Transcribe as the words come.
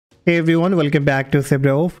Hey everyone, welcome back to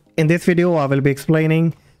SebRauf. In this video, I will be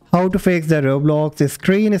explaining how to fix the Roblox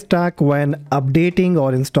screen stuck when updating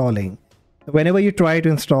or installing. Whenever you try to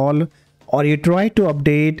install or you try to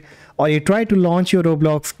update or you try to launch your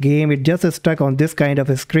Roblox game, it just is stuck on this kind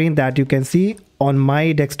of a screen that you can see on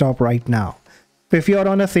my desktop right now. So if you are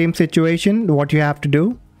on the same situation, what you have to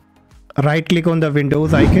do, right click on the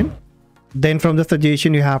Windows icon. Then from the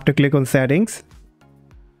suggestion, you have to click on Settings.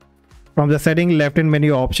 From the setting left in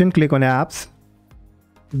menu option, click on Apps.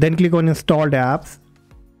 Then click on Installed Apps.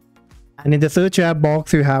 And in the search app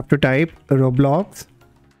box, you have to type Roblox.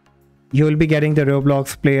 You will be getting the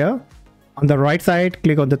Roblox player. On the right side,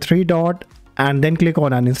 click on the three dot and then click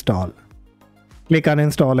on Uninstall. Click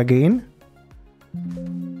Uninstall again.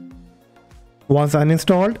 Once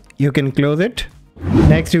uninstalled, you can close it.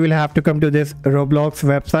 Next, you will have to come to this Roblox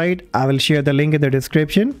website. I will share the link in the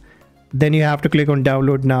description. Then you have to click on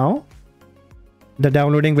Download Now. The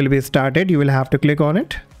downloading will be started. You will have to click on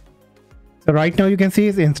it. So right now you can see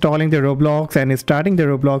it's installing the Roblox and it's starting the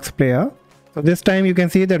Roblox player. So this time you can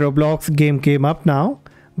see the Roblox game came up now.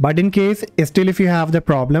 But in case still if you have the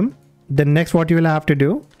problem, then next what you will have to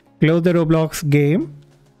do, close the Roblox game.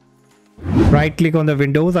 Right click on the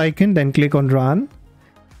Windows icon, then click on Run.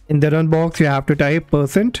 In the Run box you have to type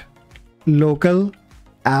 %local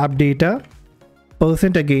app data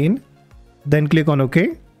 % again, then click on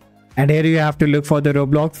OK. And here you have to look for the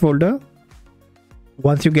Roblox folder.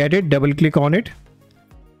 Once you get it, double click on it.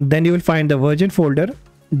 Then you will find the version folder,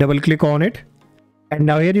 double click on it. And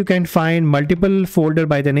now here you can find multiple folder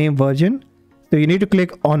by the name version. So you need to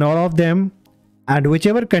click on all of them, and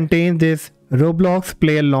whichever contains this Roblox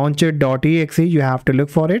player launcher.exe, you have to look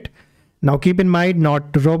for it. Now keep in mind,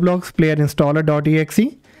 not Roblox player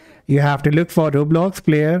installer.exe. You have to look for Roblox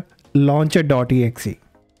player launcher.exe.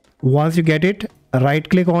 Once you get it, right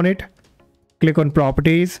click on it, click on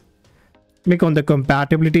properties, click on the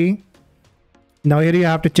compatibility. Now here you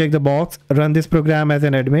have to check the box, run this program as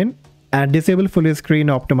an admin and disable full screen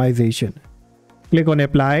optimization. Click on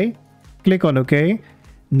apply, click on OK.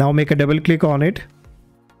 Now make a double click on it,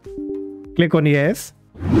 click on yes.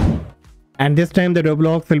 And this time the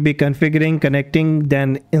Roblox will be configuring, connecting,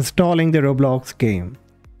 then installing the Roblox game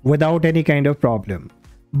without any kind of problem.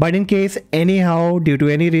 But in case anyhow, due to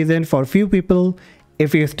any reason, for few people,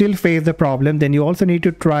 if you still face the problem, then you also need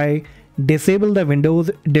to try disable the Windows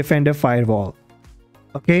Defender firewall.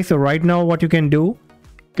 Okay, so right now what you can do,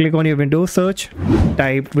 click on your Windows search,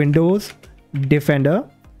 type Windows Defender,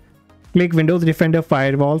 click Windows Defender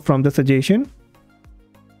firewall from the suggestion.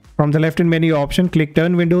 From the left in menu option, click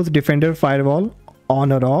turn Windows Defender firewall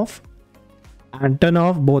on or off and turn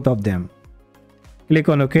off both of them. Click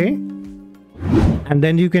on OK. And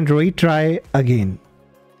then you can retry again.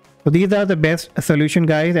 So these are the best solution,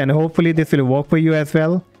 guys, and hopefully this will work for you as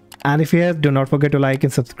well. And if yes, do not forget to like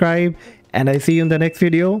and subscribe, and I see you in the next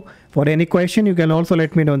video. For any question, you can also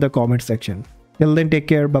let me know in the comment section. Till then, take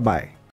care. Bye bye.